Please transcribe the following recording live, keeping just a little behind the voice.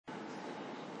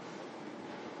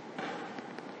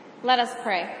Let us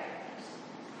pray.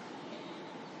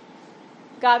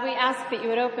 God, we ask that you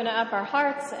would open up our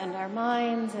hearts and our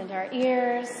minds and our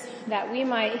ears, that we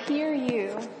might hear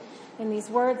you in these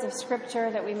words of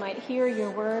Scripture, that we might hear your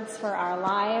words for our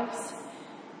lives,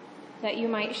 that you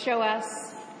might show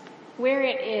us where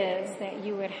it is that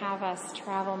you would have us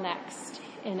travel next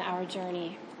in our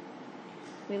journey.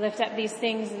 We lift up these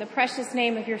things in the precious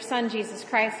name of your Son, Jesus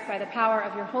Christ, by the power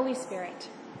of your Holy Spirit.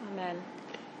 Amen.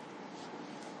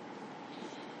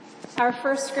 Our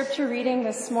first scripture reading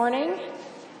this morning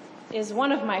is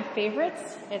one of my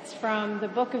favorites. It's from the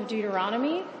book of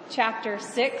Deuteronomy, chapter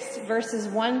 6, verses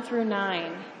 1 through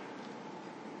 9.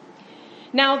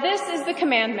 Now this is the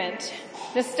commandment,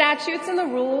 the statutes and the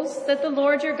rules that the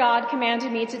Lord your God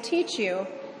commanded me to teach you,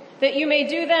 that you may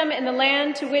do them in the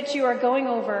land to which you are going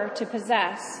over to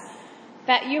possess,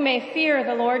 that you may fear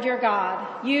the Lord your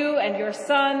God, you and your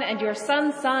son and your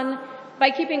son's son, by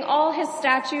keeping all his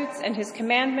statutes and his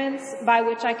commandments by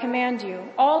which I command you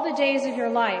all the days of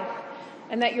your life,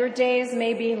 and that your days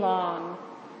may be long.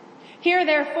 Hear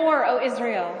therefore, O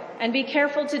Israel, and be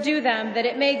careful to do them, that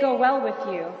it may go well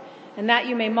with you, and that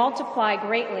you may multiply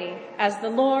greatly, as the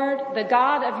Lord, the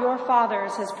God of your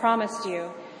fathers, has promised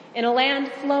you, in a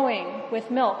land flowing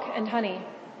with milk and honey.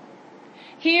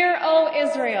 Hear, O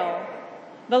Israel,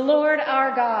 the Lord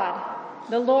our God,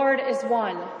 the Lord is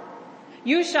one.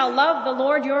 You shall love the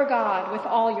Lord your God with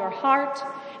all your heart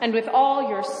and with all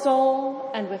your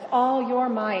soul and with all your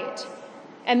might.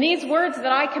 And these words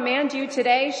that I command you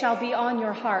today shall be on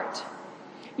your heart.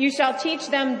 You shall teach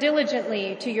them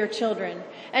diligently to your children,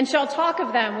 and shall talk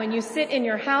of them when you sit in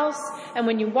your house, and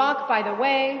when you walk by the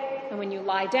way, and when you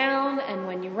lie down, and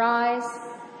when you rise.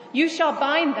 You shall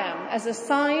bind them as a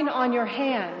sign on your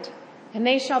hand, and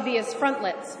they shall be as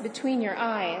frontlets between your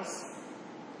eyes.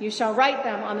 You shall write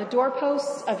them on the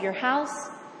doorposts of your house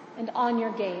and on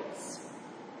your gates.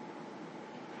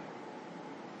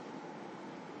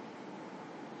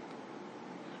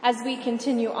 As we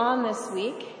continue on this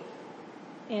week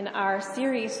in our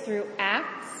series through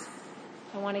Acts,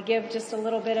 I want to give just a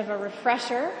little bit of a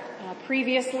refresher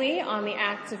previously on the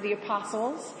Acts of the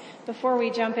Apostles before we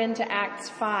jump into Acts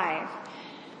 5.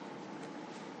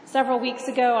 Several weeks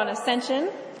ago on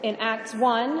Ascension, in Acts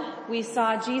 1, we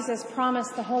saw Jesus promise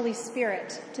the Holy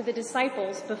Spirit to the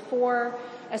disciples before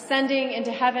ascending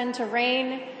into heaven to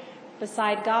reign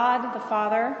beside God the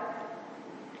Father.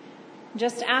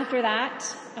 Just after that,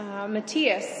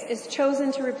 Matthias is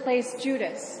chosen to replace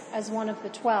Judas as one of the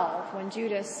 12. When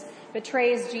Judas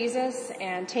betrays Jesus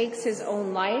and takes his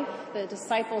own life, the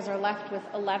disciples are left with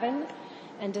 11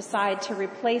 and decide to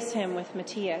replace him with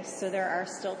Matthias, so there are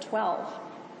still 12.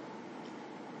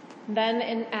 Then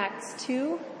in Acts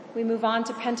 2, we move on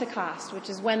to Pentecost, which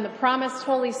is when the promised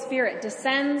Holy Spirit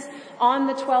descends on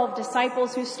the 12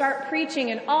 disciples, who start preaching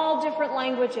in all different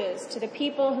languages to the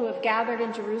people who have gathered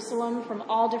in Jerusalem from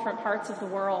all different parts of the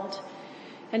world.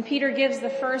 And Peter gives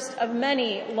the first of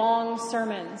many long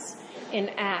sermons in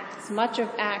Acts. Much of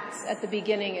Acts at the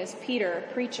beginning is Peter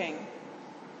preaching.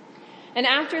 And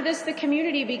after this, the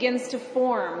community begins to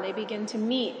form. They begin to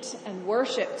meet and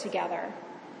worship together.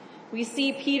 We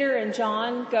see Peter and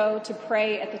John go to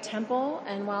pray at the temple,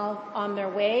 and while on their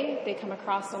way, they come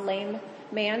across a lame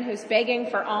man who's begging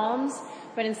for alms,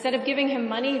 but instead of giving him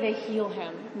money, they heal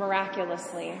him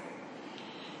miraculously.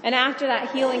 And after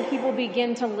that healing, people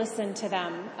begin to listen to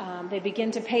them. They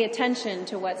begin to pay attention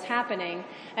to what's happening,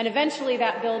 and eventually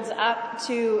that builds up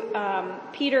to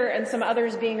Peter and some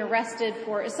others being arrested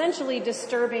for essentially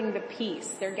disturbing the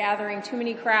peace. They're gathering too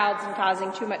many crowds and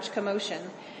causing too much commotion.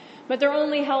 But they're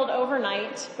only held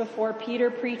overnight before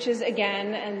Peter preaches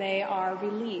again, and they are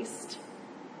released.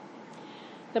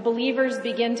 The believers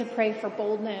begin to pray for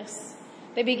boldness.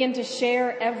 They begin to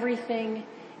share everything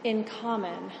in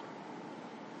common.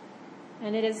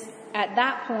 And it is at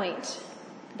that point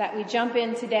that we jump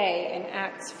in today in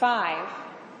Acts 5,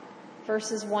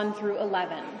 verses 1 through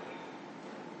 11.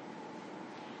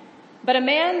 But a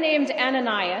man named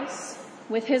Ananias,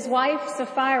 with his wife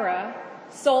Sapphira,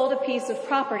 sold a piece of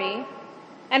property,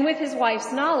 and with his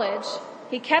wife's knowledge,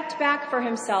 he kept back for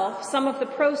himself some of the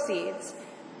proceeds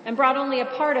and brought only a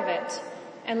part of it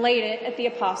and laid it at the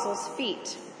apostles'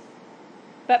 feet.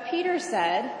 But Peter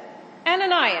said,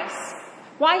 Ananias,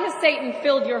 why has Satan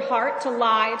filled your heart to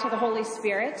lie to the Holy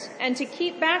Spirit and to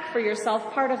keep back for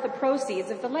yourself part of the proceeds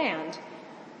of the land?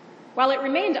 While it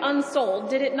remained unsold,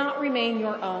 did it not remain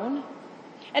your own?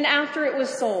 And after it was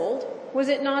sold, was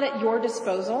it not at your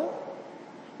disposal?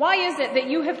 Why is it that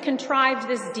you have contrived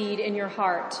this deed in your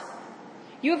heart?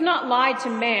 You have not lied to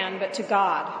man, but to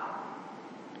God.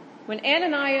 When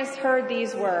Ananias heard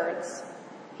these words,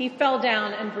 he fell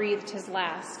down and breathed his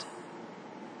last.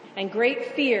 And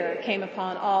great fear came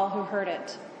upon all who heard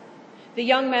it. The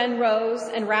young men rose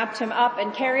and wrapped him up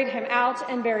and carried him out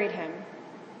and buried him.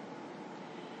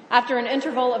 After an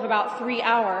interval of about 3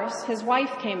 hours, his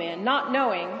wife came in, not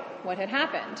knowing what had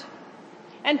happened.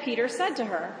 And Peter said to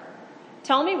her,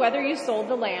 "Tell me whether you sold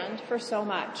the land for so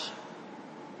much."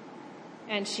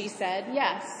 And she said,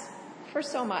 "Yes, for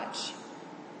so much."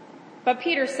 But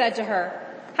Peter said to her,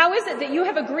 "How is it that you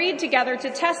have agreed together to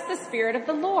test the Spirit of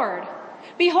the Lord?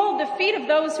 Behold, the feet of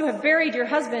those who have buried your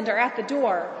husband are at the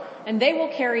door, and they will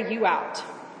carry you out."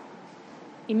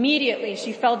 Immediately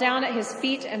she fell down at his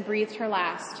feet and breathed her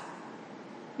last.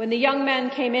 When the young men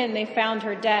came in, they found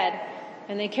her dead,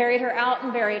 and they carried her out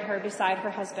and buried her beside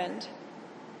her husband.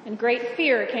 And great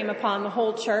fear came upon the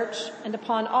whole church and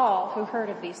upon all who heard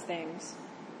of these things.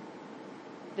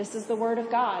 This is the word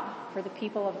of God for the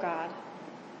people of God.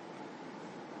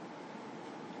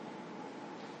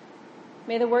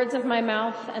 May the words of my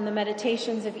mouth and the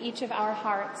meditations of each of our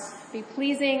hearts be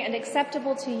pleasing and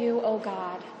acceptable to you, O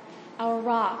God, our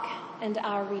rock and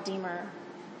our Redeemer.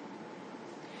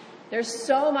 There's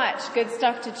so much good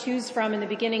stuff to choose from in the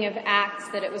beginning of Acts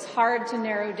that it was hard to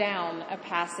narrow down a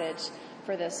passage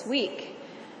for this week.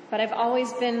 But I've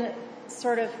always been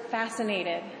sort of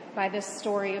fascinated by this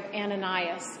story of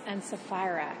Ananias and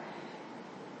Sapphira.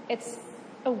 It's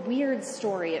a weird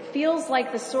story. It feels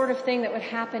like the sort of thing that would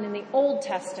happen in the Old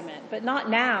Testament, but not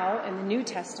now in the New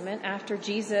Testament after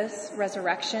Jesus'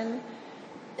 resurrection.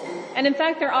 And in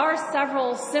fact, there are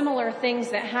several similar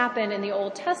things that happen in the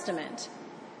Old Testament.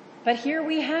 But here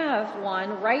we have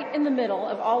one right in the middle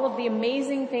of all of the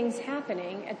amazing things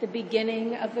happening at the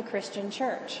beginning of the Christian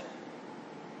church.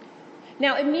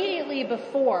 Now, immediately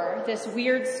before this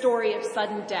weird story of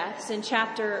sudden deaths, in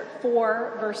chapter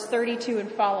 4, verse 32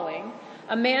 and following,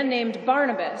 a man named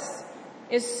Barnabas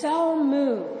is so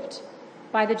moved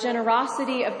by the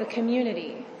generosity of the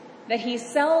community that he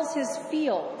sells his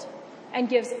field and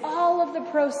gives all of the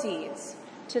proceeds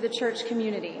to the church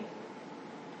community.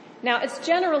 Now, it's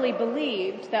generally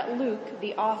believed that Luke,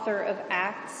 the author of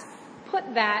Acts,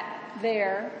 put that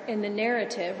there in the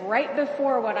narrative right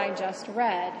before what I just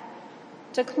read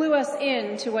to clue us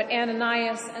in to what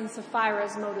Ananias and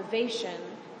Sapphira's motivation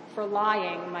for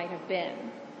lying might have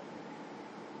been.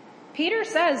 Peter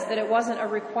says that it wasn't a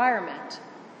requirement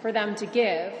for them to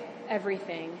give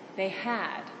everything they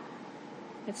had.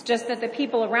 It's just that the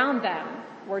people around them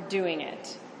were doing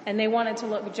it, and they wanted to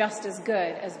look just as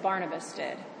good as Barnabas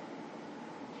did.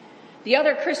 The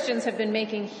other Christians have been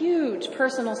making huge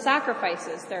personal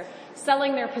sacrifices. They're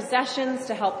selling their possessions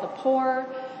to help the poor.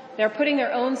 They're putting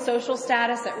their own social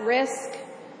status at risk.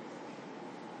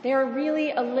 They are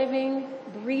really a living,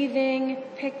 breathing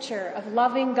picture of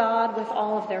loving God with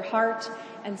all of their heart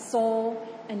and soul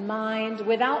and mind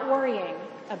without worrying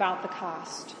about the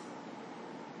cost.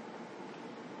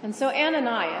 And so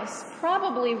Ananias,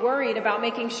 probably worried about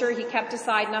making sure he kept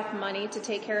aside enough money to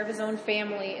take care of his own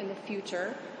family in the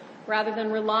future, rather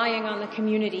than relying on the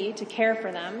community to care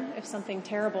for them if something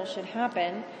terrible should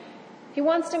happen, he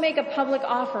wants to make a public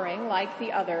offering like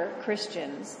the other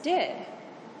Christians did.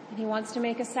 And he wants to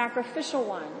make a sacrificial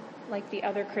one like the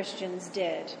other Christians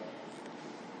did.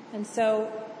 And so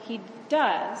he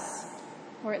does,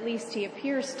 or at least he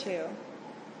appears to.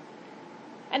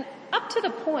 And up to the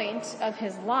point of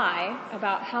his lie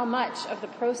about how much of the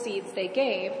proceeds they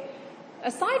gave,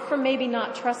 aside from maybe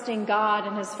not trusting God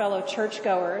and his fellow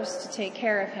churchgoers to take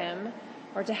care of him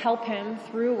or to help him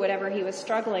through whatever he was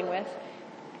struggling with,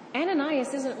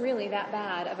 Ananias isn't really that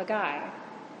bad of a guy.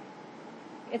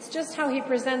 It's just how he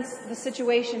presents the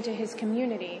situation to his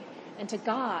community and to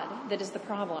God that is the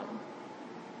problem.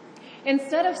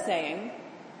 Instead of saying,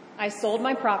 "I sold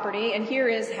my property and here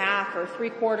is half or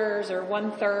 3/4 or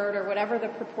 1/3 or whatever the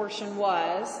proportion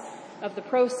was of the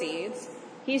proceeds,"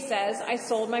 he says, "I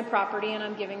sold my property and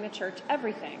I'm giving the church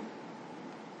everything."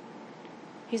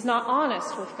 He's not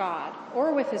honest with God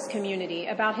or with his community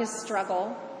about his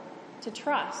struggle to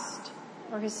trust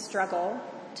or his struggle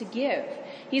to give.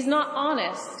 He's not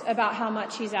honest about how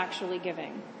much he's actually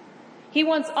giving. He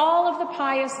wants all of the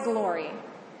pious glory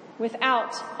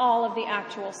without all of the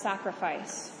actual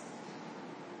sacrifice.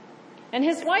 And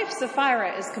his wife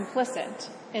Sapphira is complicit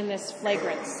in this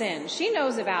flagrant sin. She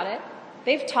knows about it.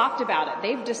 They've talked about it.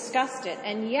 They've discussed it.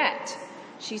 And yet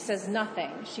she says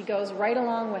nothing. She goes right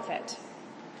along with it.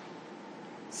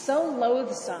 So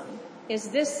loathsome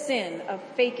is this sin of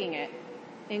faking it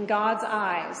in God's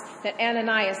eyes that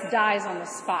Ananias dies on the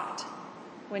spot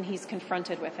when he's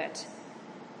confronted with it.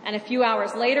 And a few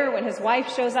hours later, when his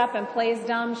wife shows up and plays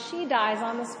dumb, she dies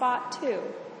on the spot too.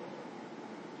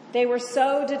 They were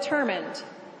so determined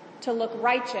to look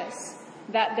righteous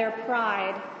that their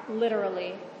pride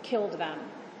literally killed them.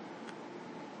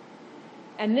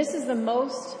 And this is the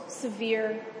most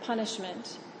severe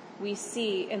punishment we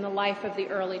see in the life of the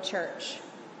early church.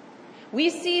 We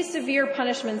see severe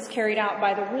punishments carried out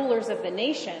by the rulers of the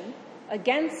nation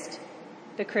against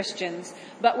the Christians,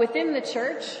 but within the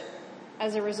church,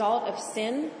 as a result of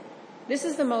sin, this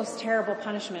is the most terrible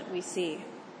punishment we see.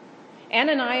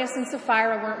 Ananias and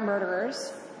Sapphira weren't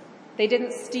murderers. They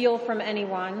didn't steal from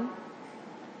anyone.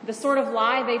 The sort of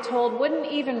lie they told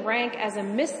wouldn't even rank as a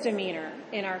misdemeanor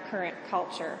in our current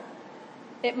culture.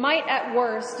 It might at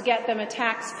worst get them a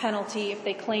tax penalty if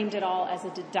they claimed it all as a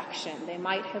deduction. They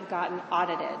might have gotten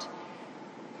audited.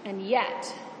 And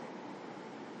yet,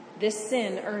 this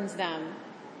sin earns them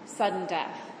sudden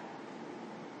death.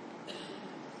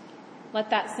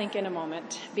 Let that sink in a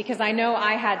moment, because I know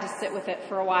I had to sit with it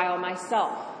for a while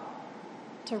myself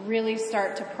to really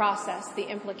start to process the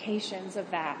implications of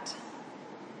that.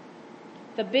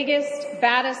 The biggest,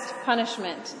 baddest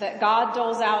punishment that God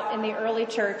doles out in the early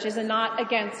church is not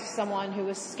against someone who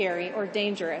was scary or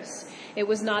dangerous. It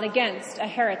was not against a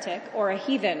heretic or a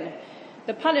heathen.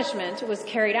 The punishment was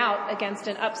carried out against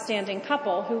an upstanding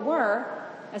couple who were,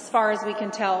 as far as we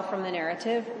can tell from the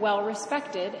narrative, well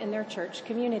respected in their church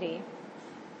community.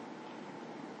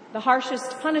 The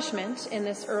harshest punishment in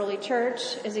this early church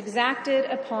is exacted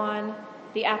upon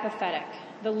the apathetic,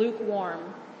 the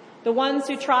lukewarm, the ones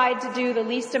who tried to do the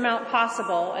least amount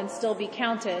possible and still be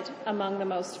counted among the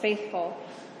most faithful,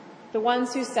 the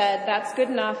ones who said that's good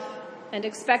enough and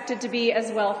expected to be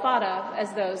as well thought of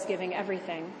as those giving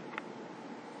everything.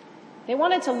 They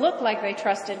wanted to look like they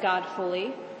trusted God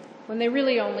fully when they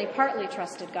really only partly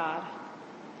trusted God.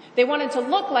 They wanted to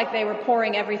look like they were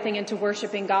pouring everything into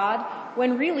worshiping God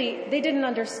when really they didn't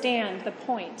understand the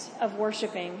point of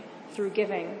worshiping through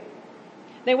giving.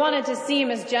 They wanted to seem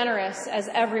as generous as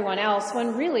everyone else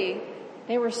when really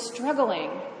they were struggling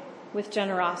with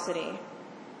generosity.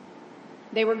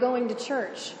 They were going to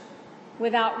church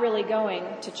without really going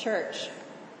to church.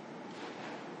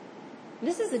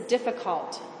 This is a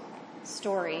difficult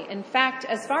story. In fact,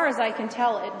 as far as I can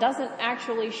tell, it doesn't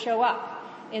actually show up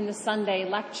in the Sunday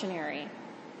lectionary.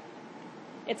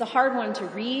 It's a hard one to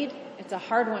read. It's a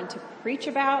hard one to preach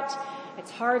about.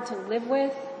 It's hard to live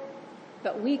with,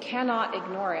 but we cannot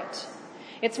ignore it.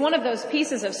 It's one of those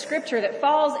pieces of scripture that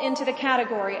falls into the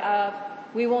category of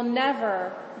we will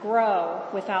never grow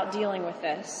without dealing with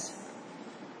this.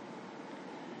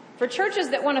 For churches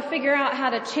that want to figure out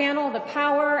how to channel the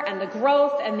power and the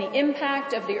growth and the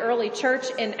impact of the early church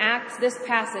in Acts, this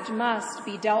passage must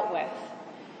be dealt with.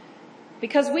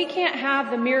 Because we can't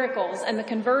have the miracles and the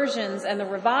conversions and the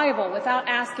revival without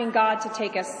asking God to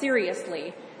take us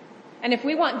seriously. And if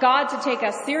we want God to take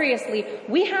us seriously,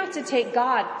 we have to take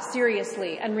God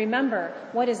seriously and remember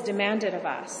what is demanded of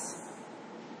us.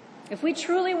 If we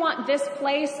truly want this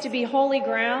place to be holy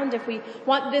ground, if we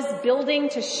want this building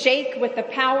to shake with the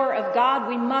power of God,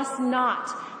 we must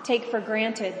not take for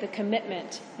granted the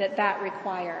commitment that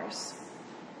requires.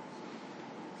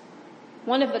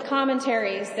 One of the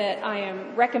commentaries that I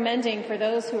am recommending for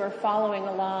those who are following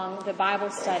along the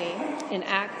Bible study in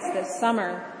Acts this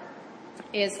summer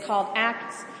is called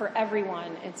Acts for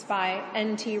Everyone. It's by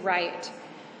N.T. Wright.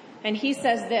 And he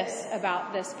says this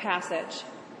about this passage.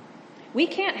 We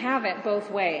can't have it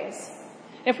both ways.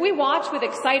 If we watch with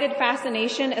excited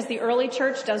fascination as the early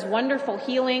church does wonderful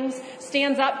healings,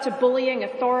 stands up to bullying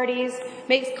authorities,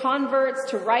 makes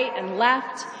converts to right and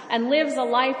left, and lives a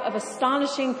life of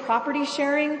astonishing property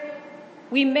sharing,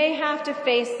 we may have to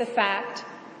face the fact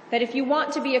that if you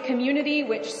want to be a community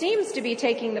which seems to be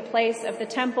taking the place of the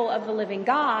temple of the living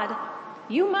God,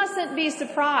 you mustn't be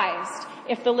surprised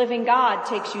if the living God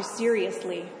takes you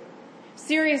seriously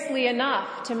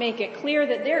enough to make it clear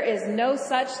that there is no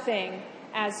such thing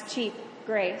as cheap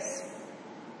grace.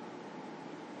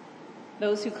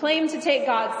 Those who claim to take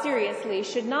God seriously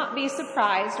should not be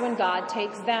surprised when God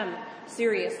takes them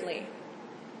seriously.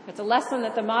 It's a lesson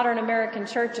that the modern American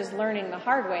church is learning the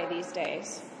hard way these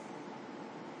days.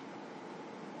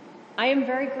 I am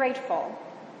very grateful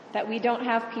that we don't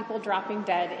have people dropping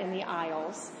dead in the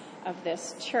aisles of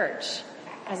this church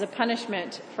as a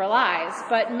punishment for lies,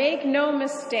 but make no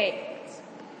mistake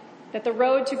that the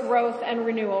road to growth and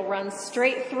renewal runs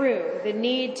straight through the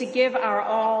need to give our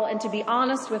all and to be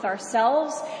honest with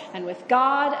ourselves and with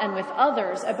God and with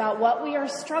others about what we are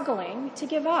struggling to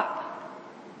give up.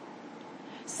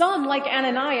 Some, like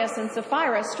Ananias and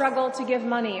Sapphira, struggle to give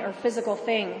money or physical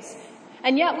things,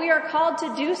 and yet we are called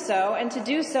to do so and to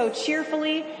do so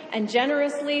cheerfully and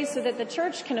generously so that the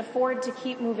church can afford to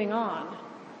keep moving on.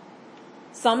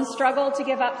 Some struggle to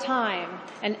give up time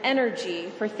and energy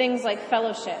for things like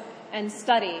fellowship and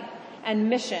study and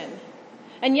mission.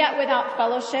 And yet without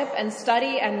fellowship and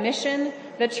study and mission,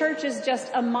 the church is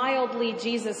just a mildly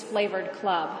Jesus-flavored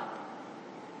club.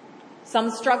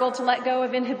 Some struggle to let go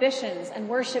of inhibitions and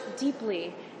worship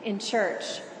deeply in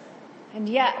church. And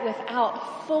yet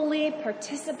without fully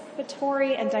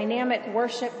participatory and dynamic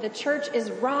worship, the church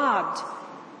is robbed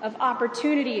of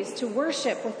opportunities to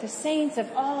worship with the saints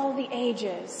of all the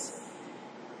ages.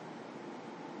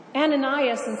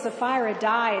 Ananias and Sapphira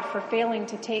died for failing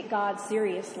to take God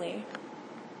seriously.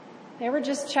 They were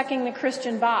just checking the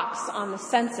Christian box on the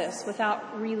census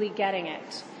without really getting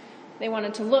it. They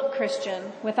wanted to look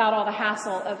Christian without all the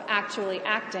hassle of actually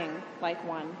acting like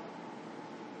one.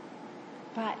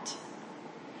 But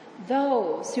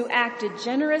those who acted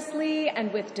generously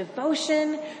and with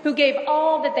devotion, who gave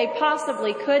all that they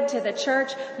possibly could to the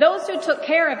church, those who took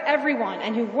care of everyone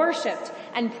and who worshiped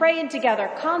and prayed together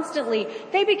constantly,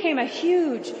 they became a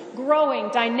huge, growing,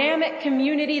 dynamic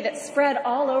community that spread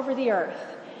all over the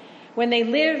earth. When they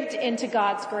lived into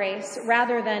God's grace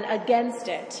rather than against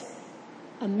it,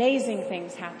 amazing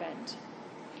things happened.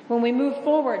 When we move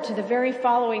forward to the very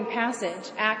following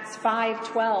passage, Acts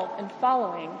 5:12 and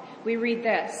following, we read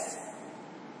this.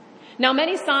 Now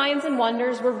many signs and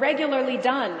wonders were regularly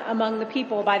done among the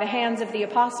people by the hands of the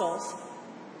apostles,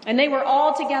 and they were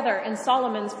all together in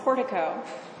Solomon's portico.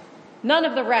 None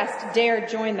of the rest dared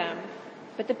join them,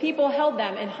 but the people held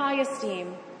them in high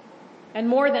esteem. And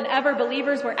more than ever,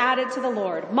 believers were added to the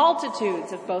Lord,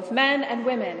 multitudes of both men and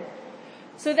women,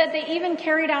 so that they even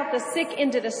carried out the sick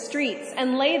into the streets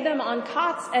and laid them on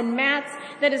cots and mats,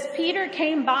 that as Peter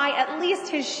came by, at least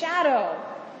his shadow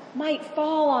might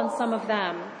fall on some of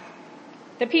them.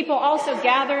 The people also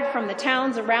gathered from the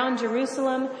towns around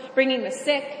Jerusalem, bringing the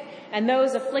sick and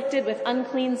those afflicted with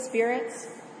unclean spirits,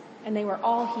 and they were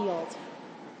all healed.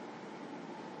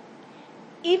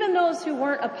 Even those who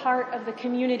weren't a part of the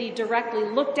community directly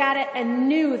looked at it and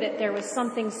knew that there was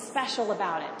something special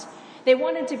about it. They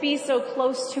wanted to be so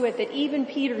close to it that even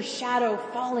Peter's shadow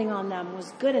falling on them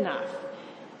was good enough.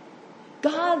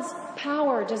 God's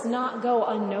power does not go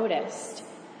unnoticed.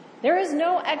 There is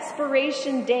no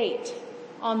expiration date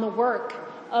on the work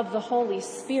of the Holy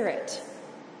Spirit.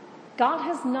 God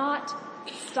has not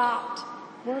stopped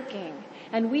working,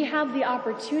 and we have the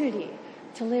opportunity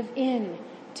to live in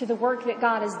to the work that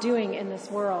God is doing in this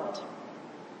world.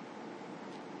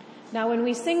 Now, when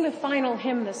we sing the final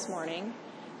hymn this morning,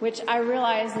 which I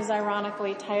realize is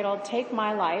ironically titled, Take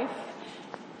My Life,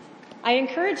 I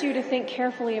encourage you to think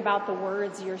carefully about the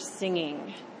words you're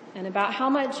singing and about how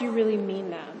much you really mean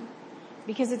them.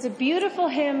 Because it's a beautiful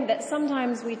hymn that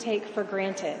sometimes we take for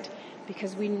granted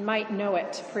because we might know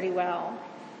it pretty well.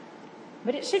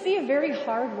 But it should be a very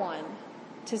hard one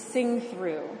to sing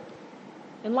through.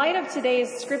 In light of today's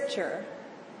scripture,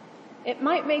 it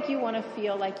might make you want to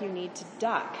feel like you need to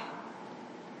duck.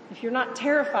 If you're not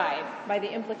terrified by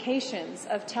the implications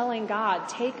of telling God,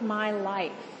 take my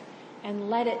life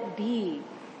and let it be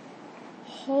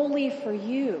holy for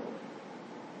you,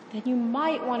 then you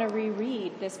might want to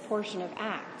reread this portion of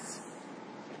Acts.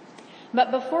 But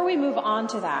before we move on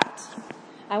to that,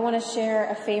 I want to share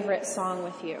a favorite song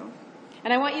with you.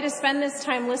 And I want you to spend this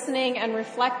time listening and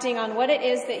reflecting on what it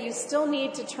is that you still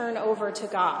need to turn over to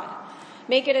God.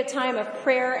 Make it a time of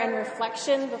prayer and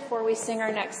reflection before we sing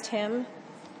our next hymn.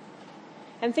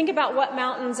 And think about what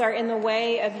mountains are in the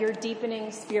way of your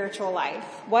deepening spiritual life.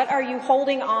 What are you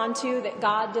holding on to that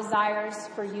God desires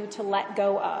for you to let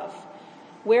go of?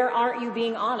 Where aren't you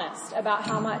being honest about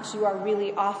how much you are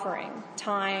really offering?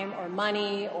 Time or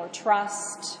money or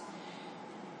trust?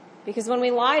 Because when we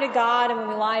lie to God and when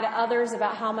we lie to others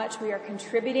about how much we are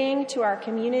contributing to our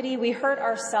community, we hurt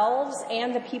ourselves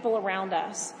and the people around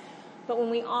us. But when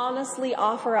we honestly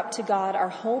offer up to God our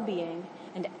whole being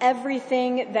and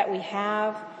everything that we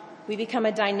have, we become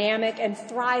a dynamic and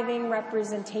thriving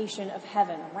representation of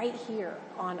heaven right here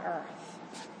on earth.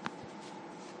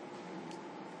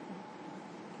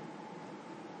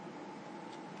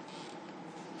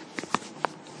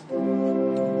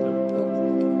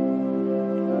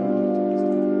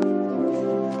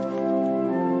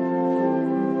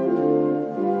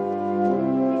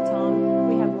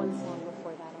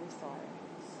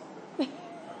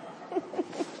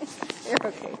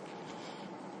 Okay.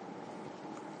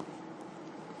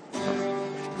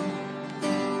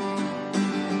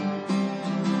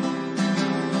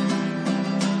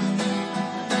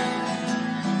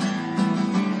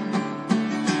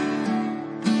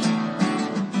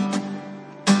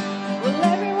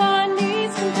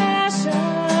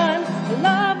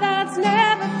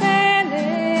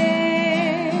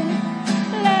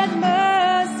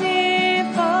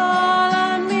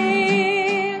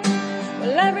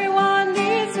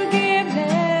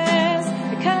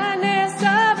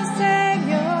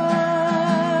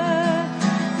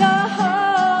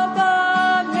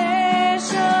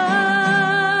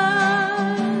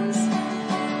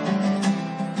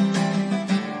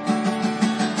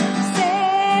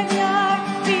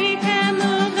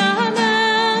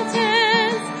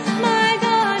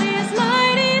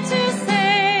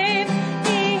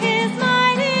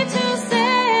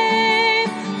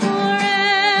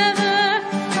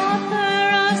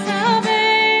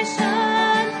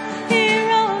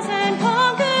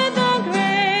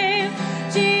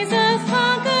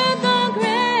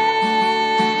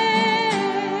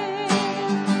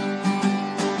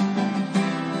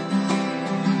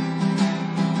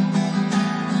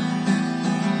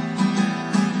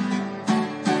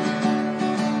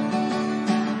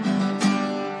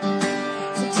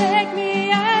 take me